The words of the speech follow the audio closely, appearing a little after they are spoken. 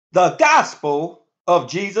The gospel of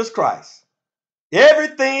Jesus Christ.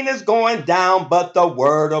 Everything is going down but the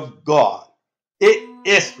word of God. It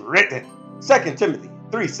is written. 2 Timothy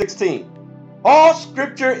 3:16. All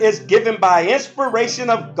scripture is given by inspiration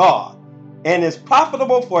of God and is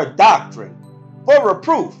profitable for doctrine, for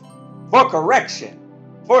reproof, for correction,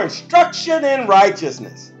 for instruction in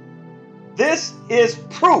righteousness. This is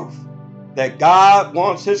proof that God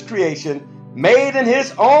wants his creation made in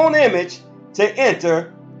his own image to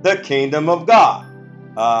enter the kingdom of God.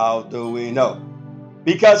 How do we know?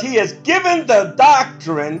 Because he has given the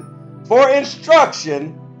doctrine for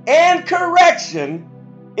instruction and correction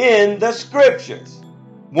in the scriptures.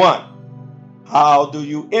 1. How do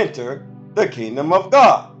you enter the kingdom of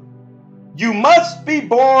God? You must be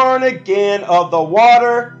born again of the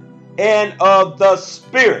water and of the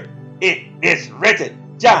Spirit. It is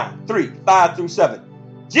written. John 3:5-7.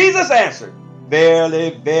 Jesus answered,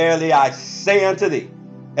 Verily, verily, I say unto thee,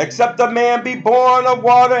 except a man be born of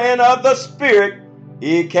water and of the Spirit,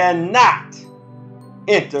 he cannot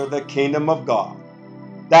enter the kingdom of God.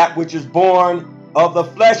 That which is born of the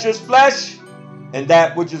flesh is flesh, and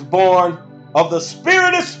that which is born of the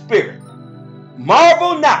Spirit is spirit.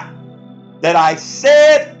 Marvel not that I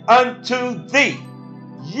said unto thee,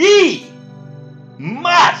 ye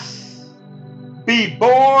must be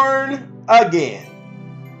born again.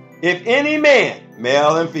 If any man,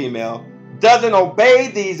 male and female, doesn't obey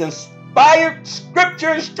these inspired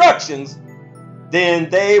scripture instructions, then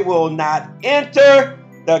they will not enter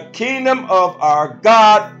the kingdom of our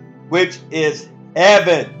God, which is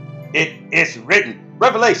heaven. It is written.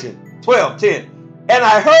 Revelation 12:10. And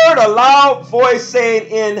I heard a loud voice saying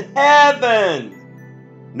in heaven,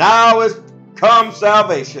 now is come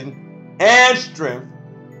salvation and strength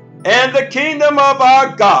and the kingdom of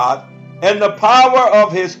our God and the power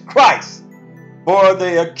of his Christ. For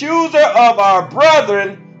the accuser of our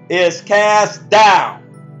brethren is cast down,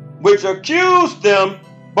 which accused them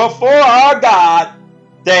before our God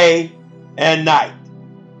day and night.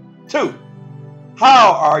 2.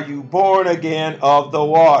 How are you born again of the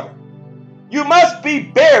water? You must be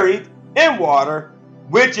buried in water,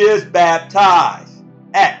 which is baptized.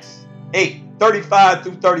 Acts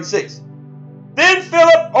 8:35-36. Then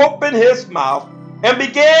Philip opened his mouth and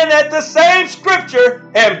began at the same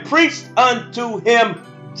scripture and preached unto him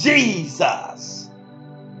Jesus.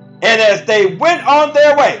 And as they went on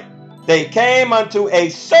their way, they came unto a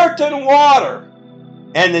certain water.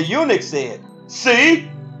 And the eunuch said, See,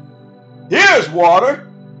 here's water.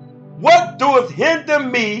 What doeth hinder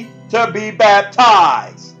me to be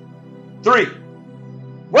baptized? 3.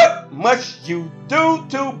 What must you do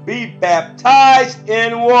to be baptized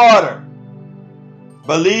in water?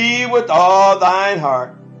 Believe with all thine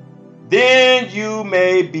heart, then you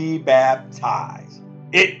may be baptized.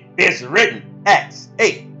 It is written. Acts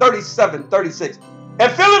 8:37-36.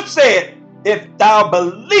 And Philip said, If thou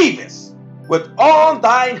believest with all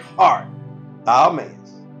thine heart, thou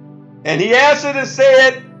mayest. And he answered and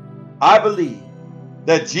said, I believe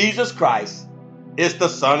that Jesus Christ is the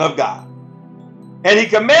Son of God. And he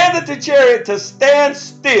commanded the chariot to stand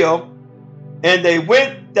still, and they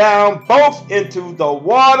went down both into the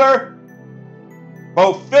water,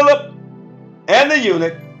 both Philip and the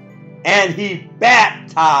eunuch, and he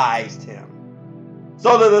baptized him.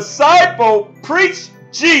 So the disciple preached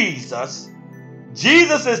Jesus.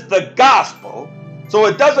 Jesus is the gospel. So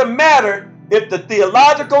it doesn't matter if the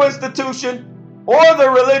theological institution or the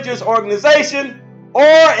religious organization or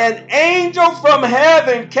an angel from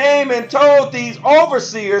heaven came and told these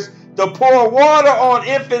overseers to pour water on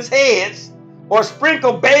infants' heads or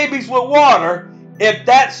sprinkle babies with water. If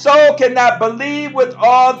that soul cannot believe with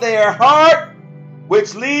all their heart,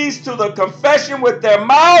 which leads to the confession with their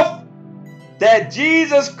mouth that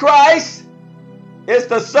Jesus Christ is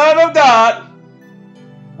the Son of God,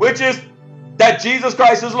 which is that Jesus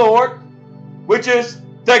Christ is Lord, which is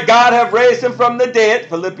that God have raised him from the dead,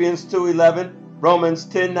 Philippians 2:11, Romans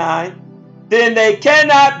 10:9, then they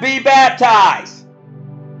cannot be baptized.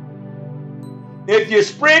 If you're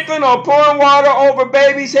sprinkling or pouring water over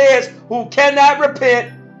babies' heads who cannot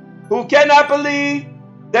repent, who cannot believe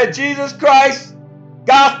that Jesus Christ's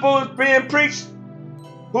gospel is being preached,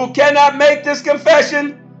 who cannot make this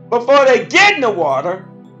confession before they get in the water,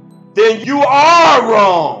 then you are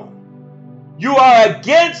wrong. You are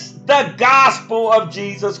against the gospel of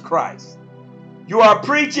Jesus Christ. You are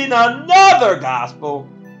preaching another gospel,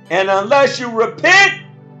 and unless you repent,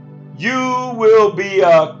 you will be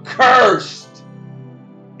accursed.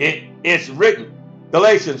 It is written,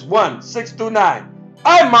 Galatians 1:6-9.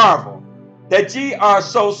 I marvel that ye are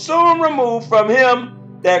so soon removed from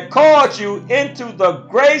him that called you into the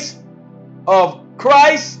grace of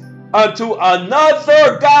Christ unto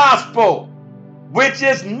another gospel, which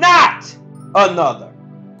is not another.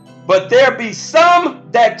 But there be some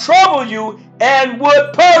that trouble you and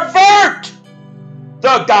would pervert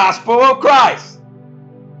the gospel of Christ.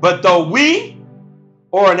 But though we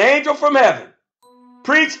or an angel from heaven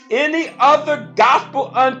preach any other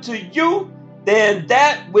gospel unto you than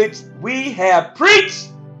that which we have preached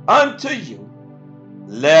unto you,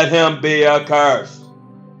 let him be accursed.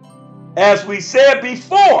 As we said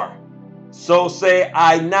before, so say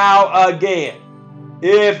I now again.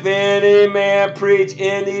 If any man preach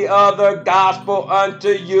any other gospel unto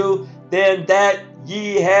you than that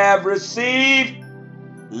ye have received,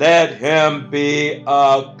 let him be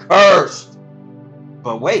accursed.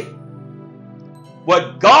 But wait,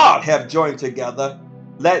 what God hath joined together,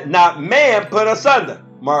 let not man put asunder.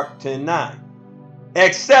 Mark 10:9.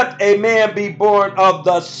 Except a man be born of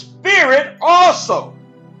the Spirit also,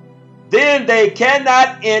 then they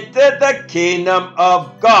cannot enter the kingdom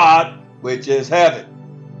of God, which is heaven.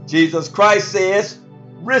 Jesus Christ says,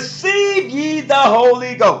 receive ye the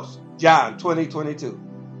Holy Ghost. John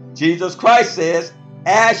 20:22. Jesus Christ says,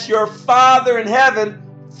 ask your Father in heaven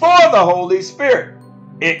for the Holy Spirit.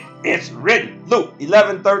 It's written, Luke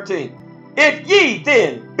 11:13. If ye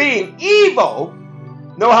then, being evil,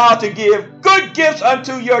 know how to give good gifts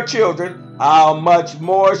unto your children, how much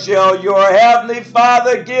more shall your heavenly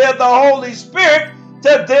Father give the Holy Spirit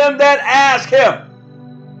to them that ask him?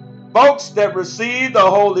 Folks that receive the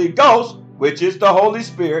Holy Ghost, which is the Holy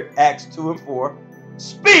Spirit, Acts 2:4,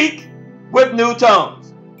 speak with new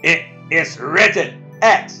tongues. It's written,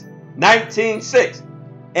 Acts 19:6.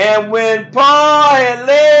 And when Paul had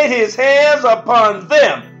laid his hands upon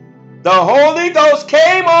them, the Holy Ghost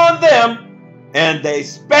came on them, and they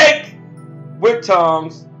spake with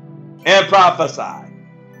tongues and prophesied.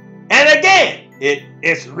 And again,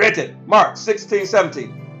 it's written, Mark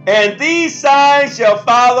 16:17. And these signs shall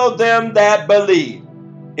follow them that believe.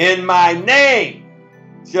 In my name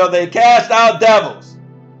shall they cast out devils.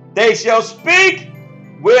 They shall speak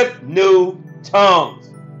with new tongues.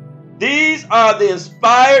 These are the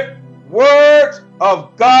inspired words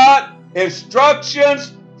of God,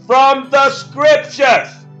 instructions from the scriptures.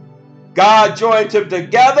 God joined them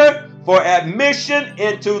together for admission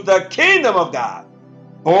into the kingdom of God.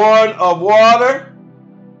 Born of water,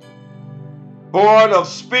 born of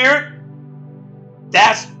spirit,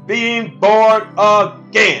 that's being born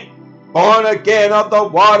again. Born again of the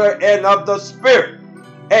water and of the spirit.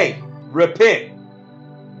 A, repent.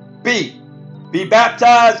 B, be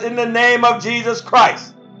baptized in the name of Jesus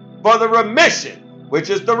Christ for the remission, which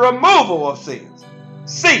is the removal of sins.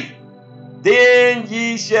 C, then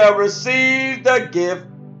ye shall receive the gift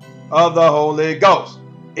of the Holy Ghost.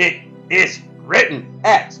 It is written,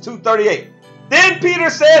 Acts 2:38. Then Peter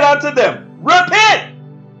said unto them, repent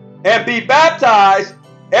and be baptized,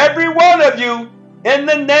 every one of you, in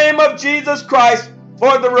the name of Jesus Christ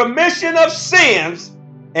for the remission of sins,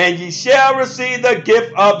 and ye shall receive the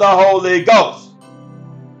gift of the Holy Ghost.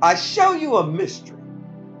 I show you a mystery.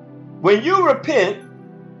 When you repent,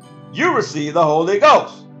 you receive the Holy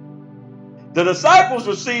Ghost. The disciples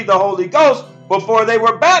received the Holy Ghost before they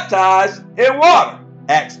were baptized in water.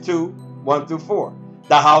 Acts 2:1-4.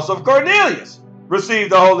 The house of Cornelius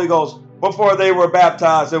received the Holy Ghost before they were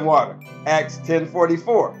baptized in water. Acts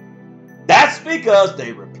 10:44. That's because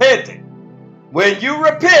they repented. When you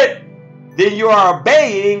repent, then you are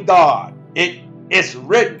obeying God. It's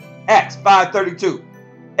written, Acts 5:32.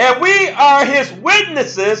 And we are his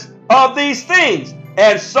witnesses of these things,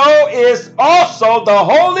 and so is also the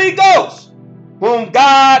Holy Ghost, whom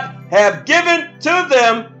God hath given to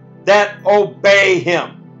them that obey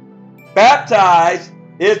him. Baptized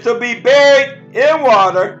is to be buried in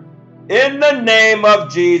water in the name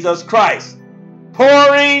of Jesus Christ.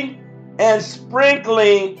 Pouring and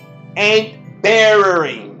sprinkling ain't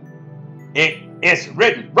burying. It's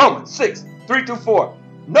written, Romans 6:3-4.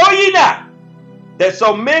 Know ye not that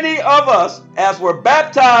so many of us as were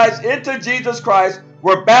baptized into Jesus Christ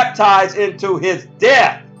were baptized into his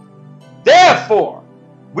death? Therefore,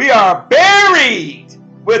 we are buried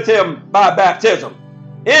with him by baptism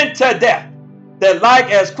into death, that like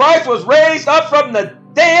as Christ was raised up from the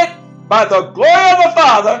dead by the glory of the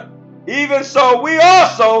Father, even so we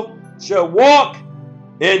also shall walk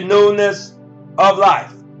in newness of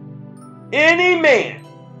life. Any man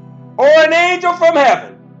or an angel from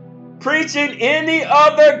heaven preaching any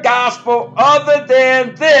other gospel other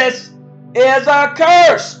than this is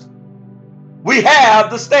accursed. We have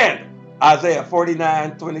the standard. Isaiah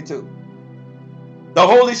 49:22. The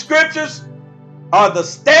Holy Scriptures are the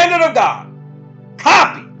standard of God,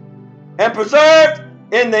 copied and preserved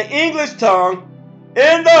in the English tongue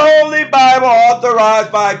in the Holy Bible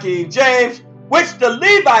authorized by King James, which the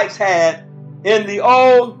Levites had in the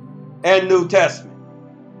Old and New Testament.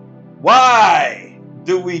 Why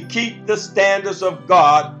do we keep the standards of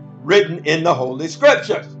God written in the Holy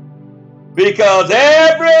Scriptures? Because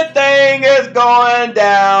everything is going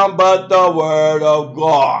down but the Word of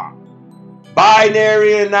God.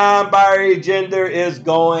 Binary and non-binary gender is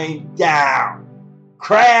going down,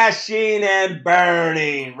 crashing and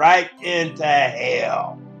burning right into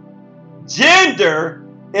hell. Gender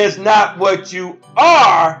is not what you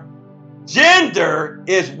are. Gender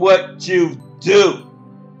is what you do.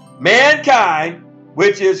 Mankind,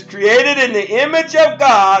 which is created in the image of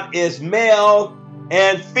God, is male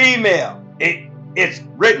and female. It's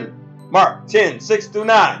written, Mark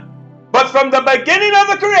 10:6-9. But from the beginning of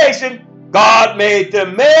the creation, God made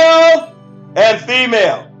them male and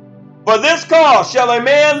female. For this cause shall a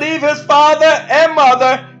man leave his father and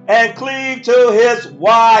mother and cleave to his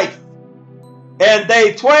wife, and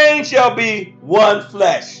they twain shall be one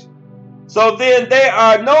flesh. So then they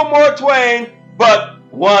are no more twain, but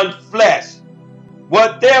one flesh.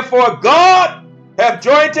 What therefore God hath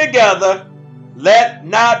joined together, let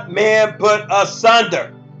not man put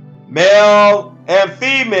asunder. Male and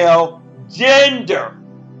female gender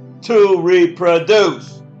to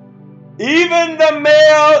reproduce. Even the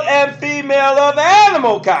male and female of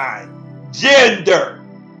animal kind gender.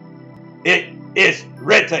 It is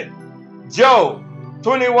written, Job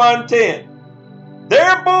 21:10.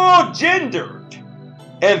 Their bull gendered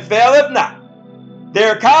and faileth not.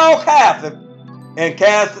 Their cow calveth and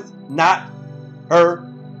casteth not her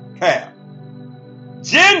calf.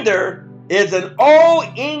 Gender is an old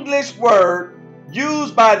English word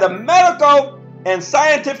used by the medical and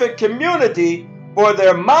scientific community for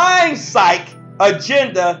their mind psych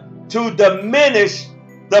agenda to diminish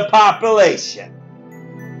the population.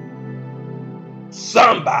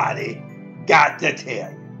 Somebody got to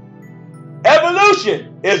tell you.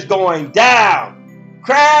 Evolution is going down,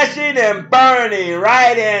 crashing and burning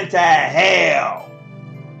right into hell.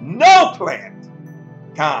 No plant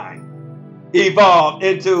kind evolved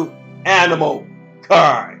into animal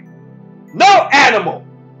kind. No animal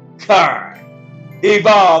kind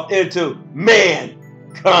evolved into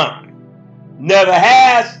mankind. Never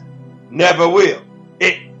has, never will.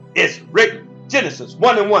 It is written, Genesis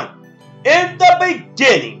 1:1. In the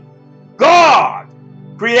beginning, God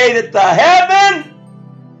created the heaven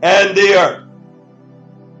and the earth.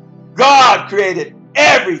 God created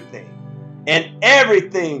everything, and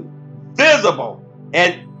everything visible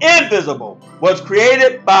and invisible was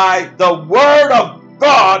created by the Word of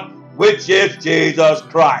God, which is Jesus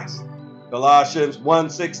Christ. Colossians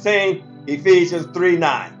 1:16, Ephesians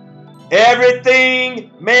 3:9.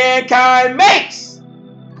 Everything mankind makes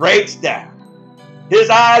breaks down. His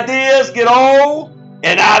ideas get old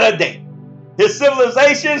and out of date. His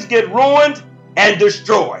civilizations get ruined and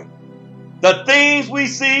destroyed. The things we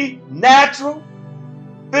see, natural,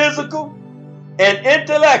 physical, and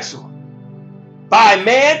intellectual, by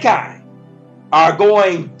mankind, are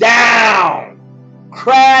going down,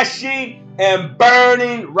 crashing and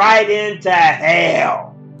burning right into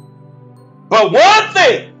hell. But one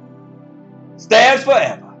thing stands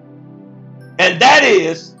forever, and that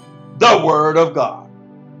is the Word of God.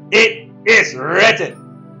 It is written,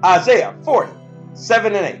 Isaiah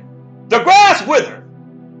 40:7-8. The grass withereth,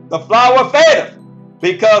 the flower fadeth,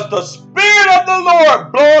 because the Spirit of the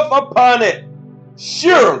Lord bloweth upon it.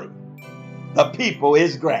 Surely the people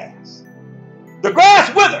is grass. The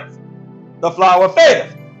grass withereth, the flower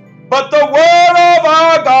fadeth, but the word of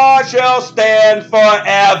our God shall stand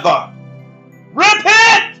forever.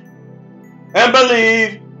 Repent and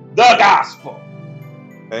believe the gospel.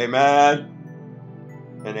 Amen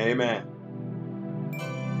and amen.